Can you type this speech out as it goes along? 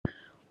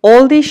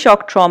All the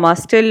shock trauma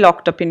still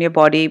locked up in your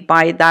body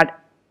by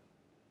that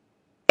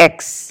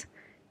X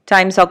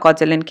times or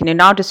Godzilla. Can you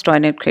now destroy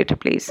and create it,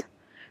 please?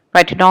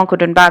 Right now,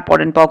 good and bad,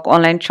 pot and pock,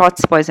 online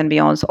shots, boys and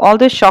beyonds. All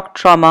the shock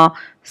trauma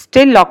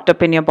still locked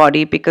up in your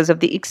body because of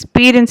the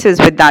experiences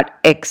with that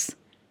X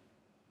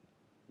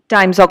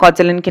times or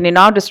Godzilla. Can you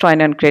now destroy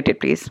and create it,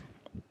 please?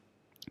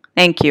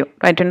 Thank you.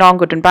 Right and wrong,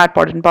 good and bad,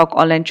 pot and pock,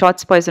 online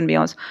shots, boys and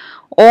beyonds.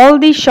 All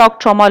the shock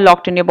trauma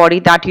locked in your body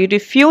that you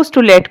refuse to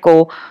let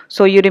go,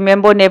 so you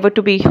remember never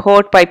to be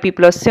hurt by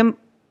people or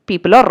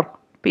similar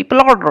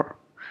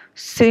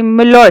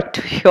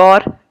to your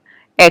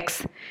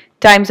ex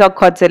times of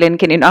Godzilla.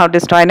 Can you now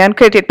destroy and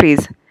create it,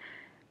 please?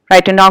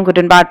 Right and wrong, good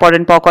and bad, pot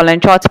and pock,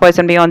 online shots, boys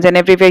and beyonds, and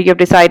everywhere you've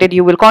decided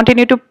you will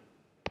continue to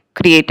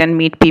create and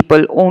meet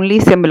people only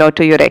similar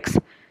to your ex.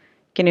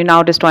 Can you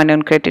now destroy and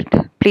uncreate it,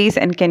 please?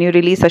 And can you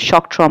release a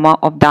shock trauma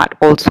of that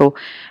also?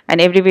 And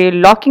everywhere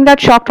locking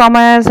that shock trauma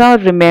as a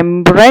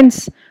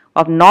remembrance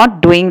of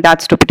not doing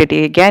that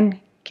stupidity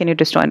again. Can you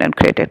destroy and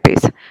uncreate it,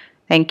 please?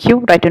 Thank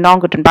you. Right and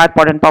wrong, good and bad,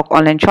 pot and pock,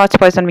 online shots,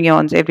 boys and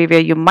beyonds. Everywhere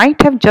you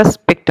might have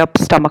just picked up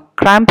stomach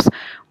cramps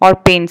or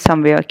pain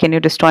somewhere. Can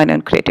you destroy and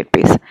uncreate it,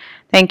 please?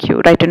 Thank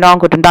you. Right and wrong,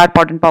 good and bad,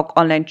 pot and pock,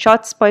 online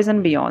shots, boys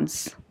and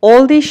beyonds.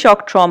 All the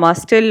shock trauma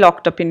still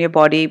locked up in your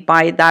body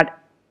by that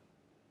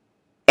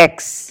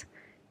X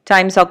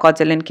times or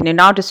Godzilla. Can you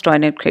now destroy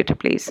and create it,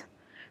 please?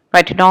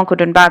 Right now,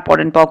 good and bad, pot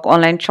and pock,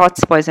 online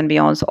shots, boys and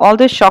beyonds. All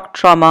the shock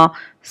trauma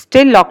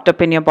still locked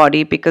up in your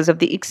body because of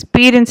the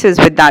experiences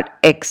with that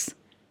X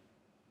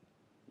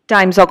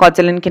times or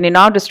Godzilla. Can you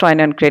now destroy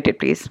and create it,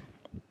 please?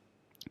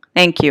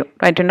 Thank you.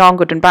 Right and wrong,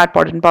 good and bad,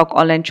 pot and pock,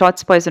 online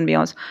shots, boys and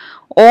beyonds.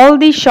 All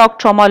the shock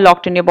trauma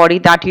locked in your body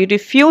that you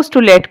refuse to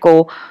let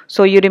go,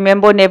 so you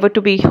remember never to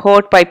be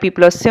hurt by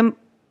people or similar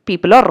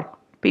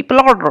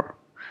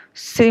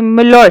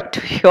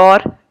to your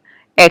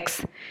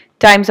ex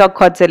times of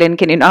Godzilla.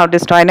 Can you now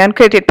destroy and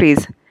create it,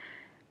 please?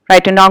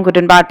 Right and wrong, good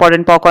and bad, pot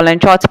and pock, online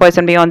shots, boys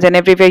and beyonds, and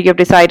everywhere you've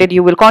decided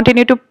you will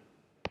continue to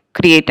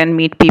create and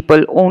meet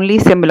people only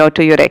similar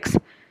to your ex.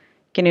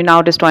 Can you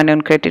now destroy and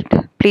uncreate it,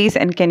 please?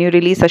 And can you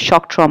release a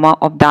shock trauma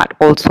of that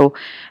also?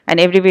 And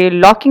everywhere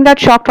locking that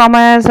shock trauma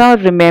as a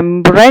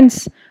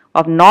remembrance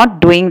of not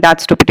doing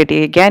that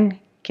stupidity again.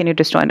 Can you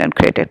destroy and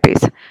uncreate it,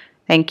 please?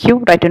 Thank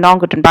you. Right and wrong,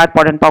 good and bad,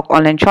 pot and pock,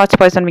 online shots,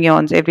 boys and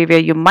beyonds. Everywhere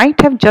you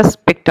might have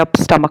just picked up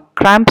stomach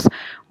cramps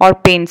or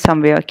pain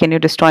somewhere. Can you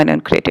destroy and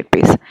uncreate it,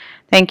 please?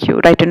 Thank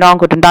you. Right and wrong,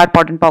 good and bad,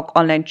 pot and pock,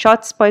 online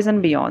shots, boys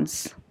and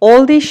beyonds.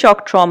 All the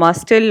shock trauma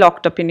still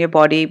locked up in your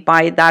body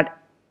by that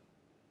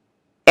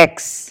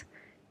X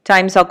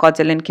times or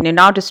Godzilla. Can you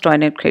now destroy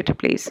and create it,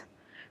 please?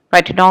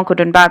 Right now,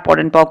 good and bad, pot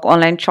and pock,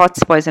 online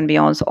shots, boys and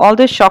beyonds. All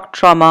the shock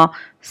trauma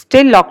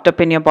still locked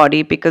up in your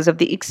body because of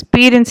the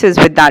experiences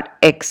with that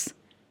X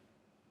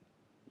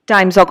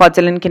times or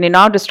Godzilla. Can you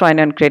now destroy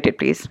and create it,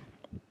 please?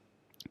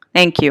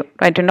 Thank you.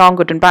 Right and wrong,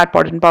 good and bad,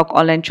 pot and pock,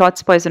 online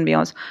shots, boys and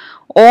beyonds.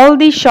 All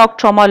the shock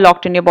trauma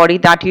locked in your body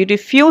that you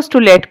refuse to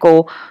let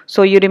go,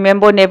 so you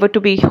remember never to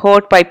be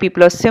hurt by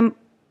people or similar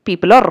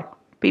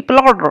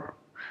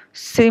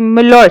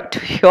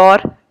to your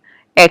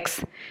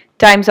ex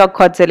times of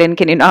Godzilla.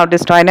 Can you now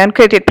destroy and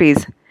create it,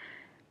 please?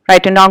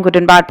 Right and wrong, good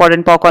and bad, pot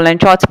and pock, online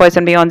shots, boys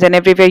and beyonds, and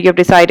everywhere you've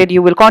decided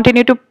you will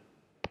continue to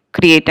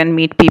create and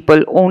meet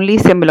people only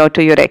similar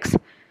to your ex.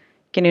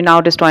 Can you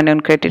now destroy and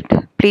uncreate it,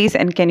 please?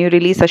 And can you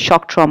release a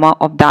shock trauma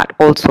of that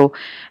also?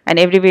 And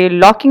everywhere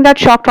locking that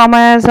shock trauma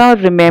as a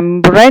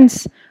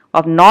remembrance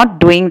of not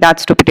doing that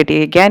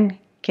stupidity again.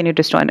 Can you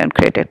destroy and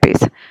uncreate it,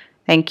 please?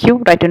 Thank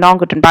you. Right and wrong,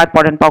 good and bad,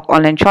 pot and pock,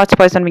 online shots,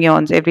 boys and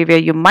beyonds. Everywhere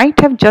you might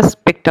have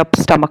just picked up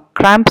stomach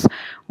cramps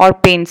or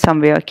pain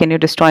somewhere. Can you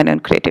destroy and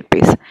uncreate it,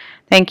 please?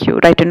 Thank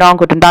you. Right and wrong,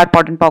 good and bad,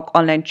 pot and pock,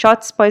 online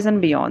shots, boys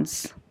and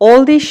beyonds.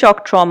 All the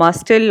shock trauma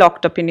still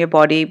locked up in your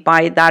body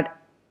by that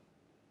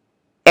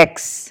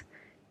X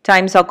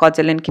times or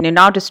Godzilla. Can you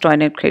now destroy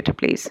and create it,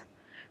 please?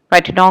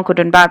 Right now, good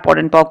and bad, pot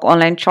and pock,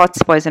 online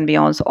shots, boys and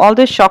beyonds. All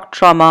the shock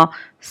trauma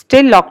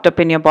still locked up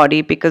in your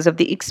body because of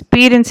the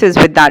experiences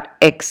with that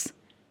X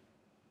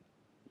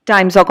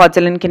times or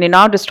Godzilla. Can you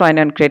now destroy and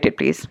uncreate it,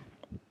 please?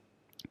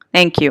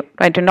 Thank you.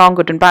 Right and wrong,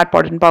 good and bad,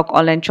 pot and pock,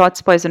 online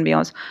shots, boys and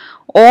beyonds.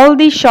 All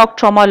the shock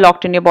trauma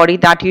locked in your body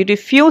that you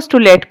refuse to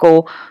let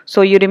go,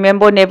 so you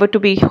remember never to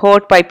be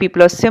hurt by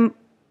people or similar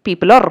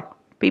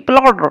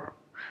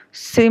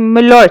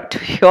to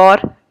your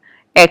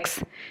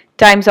ex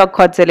times of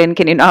Godzilla.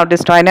 Can you now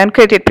destroy and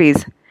uncreate it,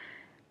 please?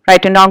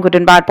 Right and wrong, good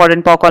and bad, pot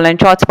and pock, online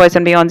shots, boys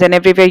and beyonds, and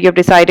everywhere you've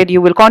decided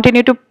you will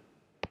continue to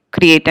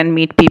create and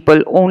meet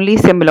people only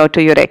similar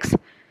to your ex.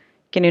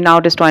 Can you now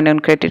destroy and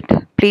uncreate it,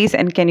 please?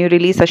 And can you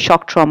release a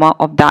shock trauma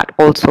of that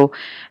also?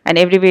 And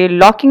everywhere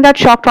locking that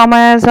shock trauma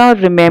as a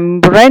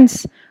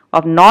remembrance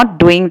of not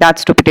doing that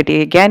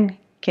stupidity again.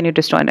 Can you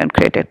destroy and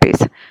uncreate it,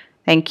 please?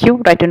 Thank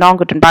you. Right and wrong,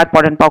 good and bad,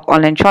 pot and pock,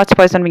 online shots,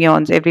 boys and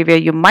beyonds. Everywhere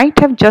you might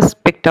have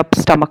just picked up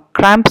stomach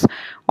cramps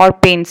or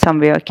pain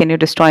somewhere. Can you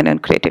destroy and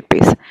uncreate it,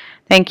 please?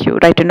 Thank you.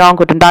 Right and wrong,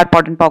 good and bad,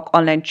 pot and pock,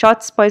 online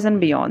shots, boys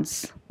and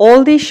beyonds.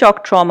 All the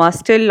shock trauma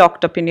still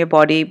locked up in your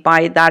body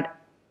by that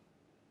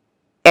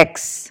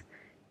X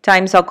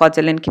times or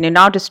quadrillion can you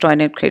now destroy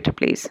and create a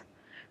place?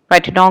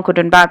 Right now, good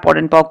and bad, pot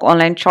and pock,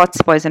 online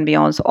shots, boys and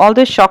beyonds. All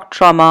the shock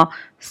trauma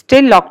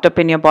still locked up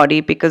in your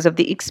body because of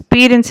the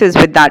experiences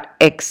with that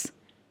X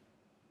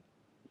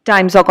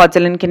times or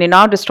quadrillion can you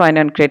now destroy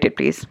and create it,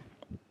 please?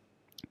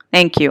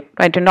 Thank you.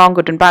 Right and wrong,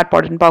 good and bad,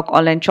 pot and pock,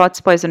 online shots,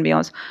 boys and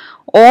beyonds.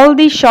 All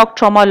the shock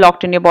trauma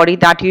locked in your body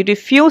that you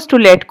refuse to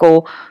let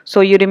go,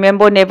 so you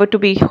remember never to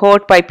be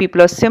hurt by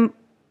people or similar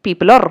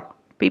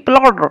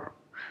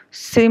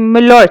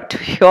to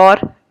your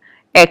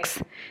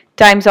X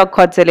times or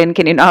quadrillion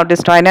can you now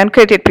destroy and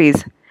create it,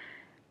 please?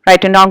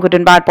 Right and wrong, good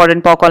and bad, pot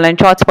and pock, online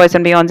shots, boys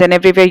and beyonds, and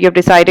everywhere you have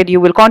decided you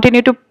will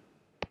continue to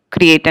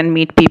create and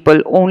meet people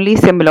only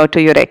similar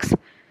to your X.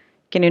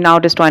 Can you now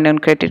destroy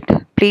and create it,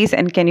 please?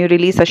 And can you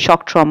release a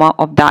shock trauma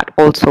of that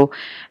also?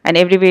 And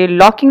everywhere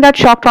locking that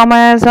shock trauma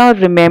as a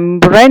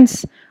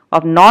remembrance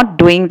of not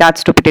doing that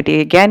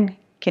stupidity again.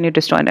 Can you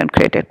destroy and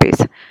create it,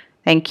 please?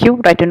 Thank you.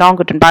 Right and wrong,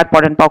 good and bad,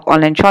 pot and pock,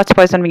 online shots,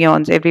 boys and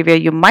beyonds. Everywhere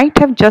you might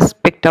have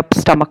just picked up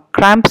stomach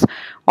cramps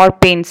or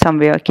pain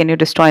somewhere. Can you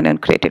destroy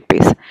and create it,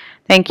 please?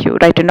 Thank you.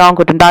 Right and wrong,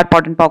 good and bad,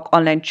 pot and pock,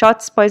 online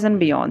shots, boys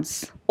and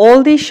beyonds.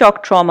 All the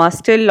shock trauma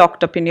still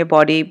locked up in your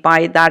body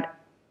by that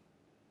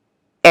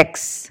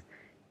X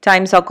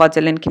times or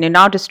quadrillion can you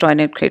now destroy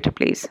and create a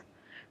place?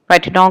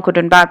 Right and wrong, good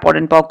and bad, pot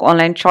and pock,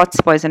 online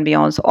shots, boys and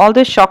beyonds. All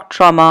the shock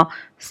trauma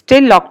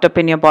still locked up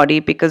in your body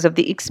because of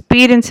the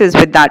experiences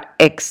with that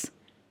X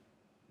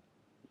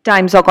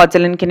times or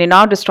quadrillion can you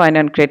now destroy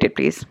and create it,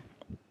 please?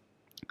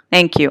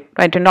 Thank you.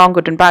 Right and wrong,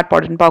 good and bad,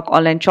 pot and pock,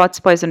 online shots,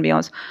 boys and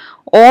beyonds.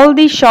 All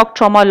the shock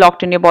trauma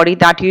locked in your body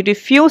that you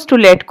refuse to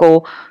let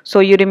go, so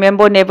you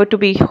remember never to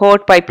be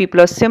hurt by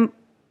people or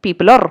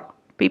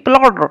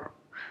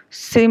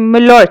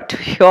similar to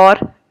your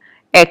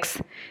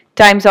X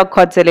times or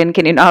quadrillion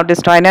can you now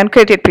destroy and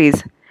create it,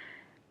 please?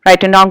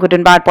 Right and wrong, good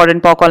and bad, pot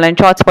and pock, online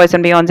shots, boys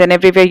and beyonds, and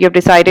everywhere you have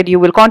decided you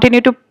will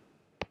continue to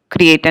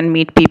create and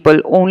meet people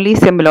only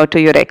similar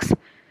to your X.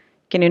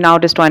 Can you now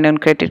destroy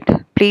and create it,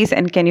 please?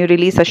 And can you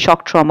release a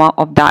shock trauma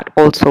of that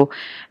also?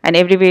 And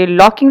everywhere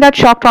locking that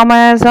shock trauma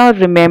as a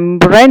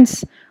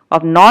remembrance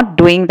of not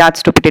doing that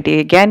stupidity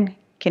again.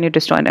 Can you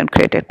destroy and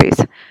create it, please?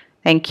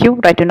 Thank you.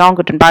 Right and wrong,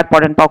 good and bad,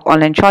 pot and pock,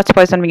 online shots,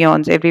 boys and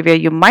beyonds. Everywhere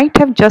you might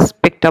have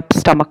just picked up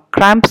stomach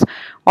cramps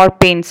or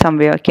pain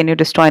somewhere. Can you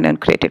destroy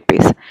and create it,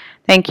 please?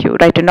 Thank you.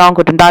 Right and wrong,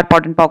 good and bad,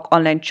 pot and pock,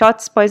 online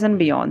shots, boys and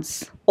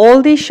beyonds.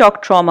 All the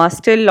shock trauma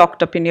still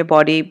locked up in your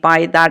body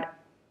by that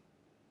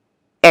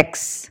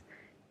X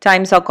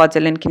times or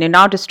quadrillion can you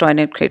now destroy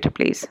and create a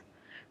place?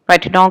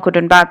 Right and wrong, good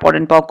and bad, pot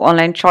and pock,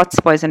 online shots,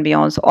 boys and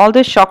beyonds. All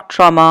the shock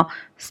trauma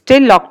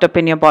still locked up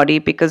in your body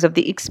because of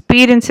the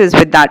experiences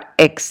with that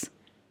X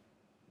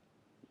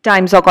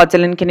times or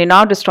quadrillion can you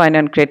now destroy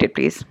and create it,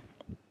 please?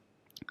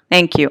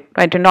 Thank you.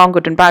 Right and wrong,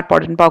 good and bad,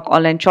 pot and pock,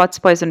 online shots,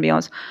 boys and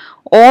beyonds.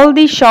 All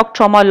the shock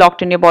trauma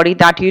locked in your body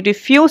that you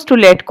refuse to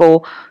let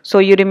go, so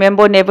you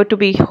remember never to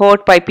be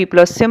hurt by people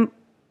or similar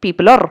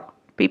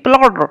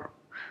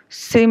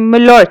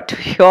to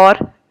your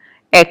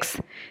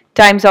X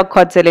times or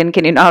quadrillion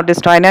can you now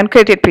destroy and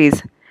create it,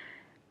 please?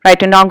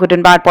 Right and wrong, good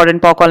and bad, pot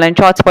and pock, online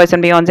shots, boys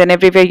and beyonds, and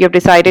everywhere you have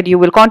decided you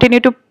will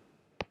continue to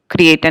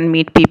create and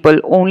meet people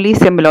only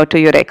similar to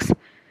your X.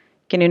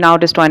 Can you now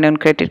destroy and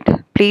create it,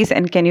 please?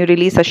 And can you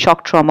release a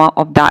shock trauma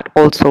of that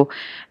also?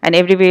 And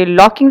everywhere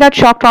locking that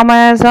shock trauma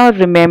as a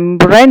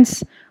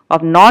remembrance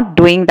of not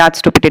doing that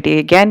stupidity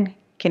again.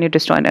 Can you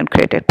destroy and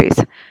create it, please?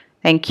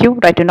 Thank you.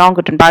 Right and wrong,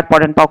 good and bad,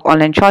 pot and pock,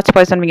 online shots,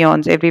 boys and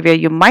beyonds. Everywhere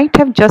you might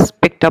have just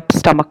picked up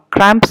stomach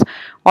cramps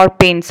or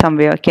pain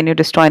somewhere. Can you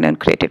destroy and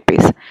create it,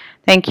 please?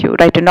 Thank you.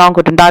 Right and wrong,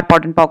 good and bad,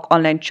 pot and pock,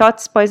 online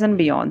shots, boys and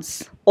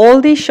beyonds.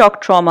 All the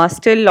shock trauma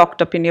still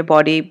locked up in your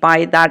body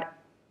by that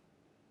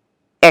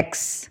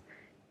X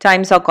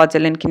times or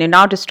quadrillion can you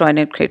now destroy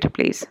and create a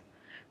place?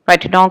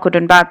 Right and wrong, good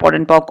and bad, pot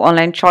and pock,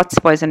 online shots,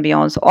 boys and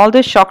beyonds. All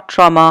the shock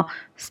trauma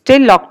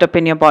still locked up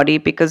in your body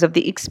because of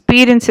the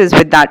experiences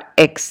with that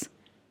X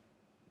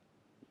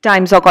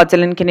times or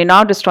quadrillion can you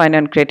now destroy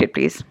and create it,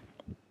 please?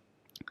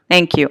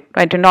 Thank you.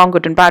 Right and wrong,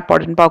 good and bad,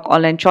 pot and pock,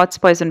 online shots,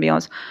 boys and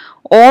beyonds.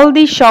 All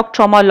the shock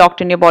trauma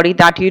locked in your body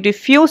that you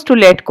refuse to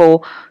let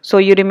go, so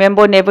you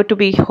remember never to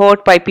be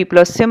hurt by people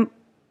or similar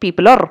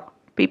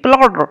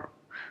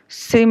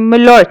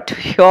to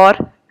your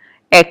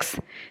X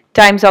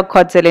times or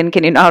quadrillion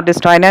can you now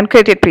destroy and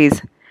create it,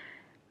 please?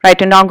 Right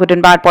and wrong, good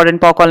and bad, pot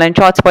and pock, online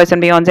shots, boys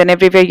and beyonds, and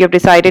everywhere you have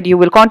decided you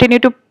will continue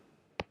to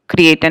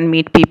create and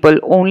meet people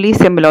only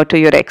similar to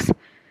your X.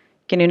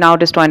 Can you now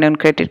destroy and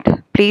create it,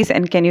 please?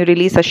 And can you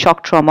release a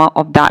shock trauma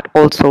of that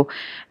also?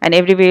 And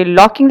everywhere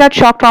locking that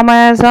shock trauma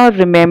as a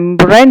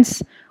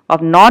remembrance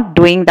of not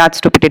doing that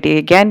stupidity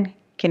again.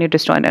 Can you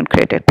destroy and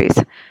create it, please?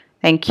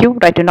 Thank you.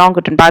 Right and wrong,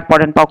 good and bad,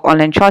 pot and pock,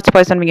 online shots,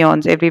 boys and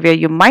beyonds. Everywhere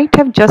you might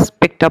have just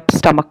picked up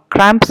stomach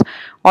cramps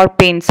or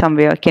pain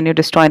somewhere. Can you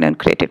destroy and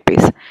create it,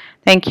 please?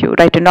 Thank you.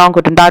 Right and wrong,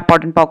 good and bad,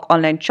 pot and pock,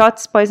 online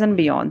shots, boys and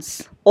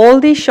beyonds. All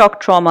the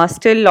shock trauma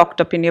still locked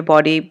up in your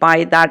body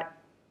by that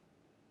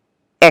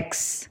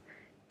X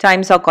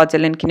times or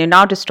quadrillion can you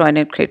now destroy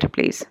and create a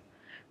place?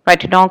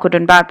 Right and wrong, good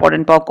and bad, POD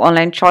and POC,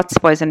 online shots,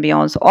 boys and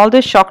beyonds. All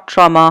the shock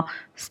trauma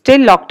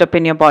still locked up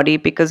in your body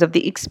because of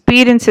the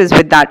experiences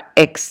with that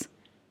ex.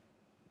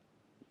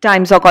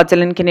 Times or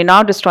Godzilla, can you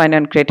now destroy and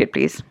uncreate it,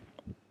 please?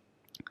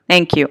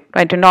 Thank you.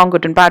 Right and wrong,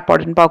 good and bad,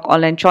 POD and POC,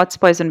 online shots,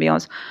 boys and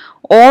beyonds.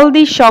 All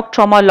the shock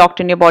trauma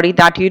locked in your body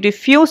that you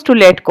refuse to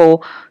let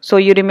go, so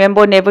you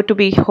remember never to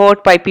be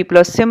hurt by people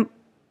or similar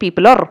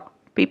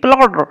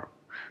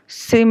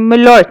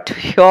to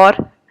your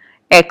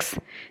ex.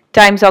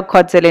 Times of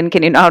Godzilla,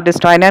 can you now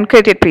destroy and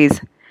uncreate it, please?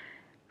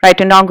 Right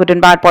and wrong, good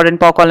and bad, POD and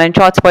POC, online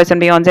shots, boys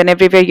and beyonds, and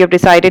everywhere you've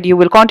decided you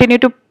will continue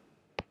to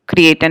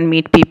create and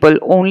meet people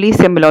only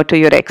similar to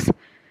your ex.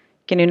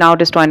 Can you now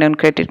destroy and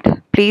uncreate it,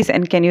 please?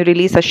 And can you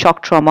release a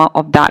shock trauma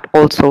of that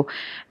also?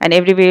 And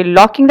everywhere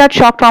locking that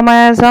shock trauma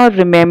as a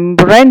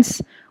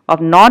remembrance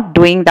of not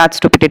doing that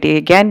stupidity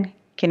again.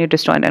 Can you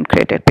destroy and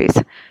uncreate it, please?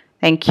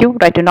 Thank you.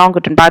 Right and wrong,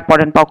 good and bad,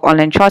 POD and POC,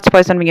 online shots,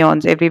 boys and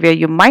beyonds, everywhere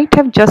you might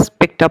have just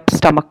picked up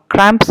stomach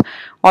cramps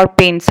or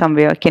pain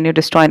somewhere. Can you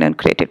destroy and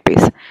uncreate it,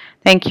 please?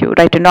 Thank you.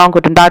 Right and wrong,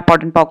 good and bad,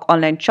 POD and POC,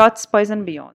 online shots, boys and beyond.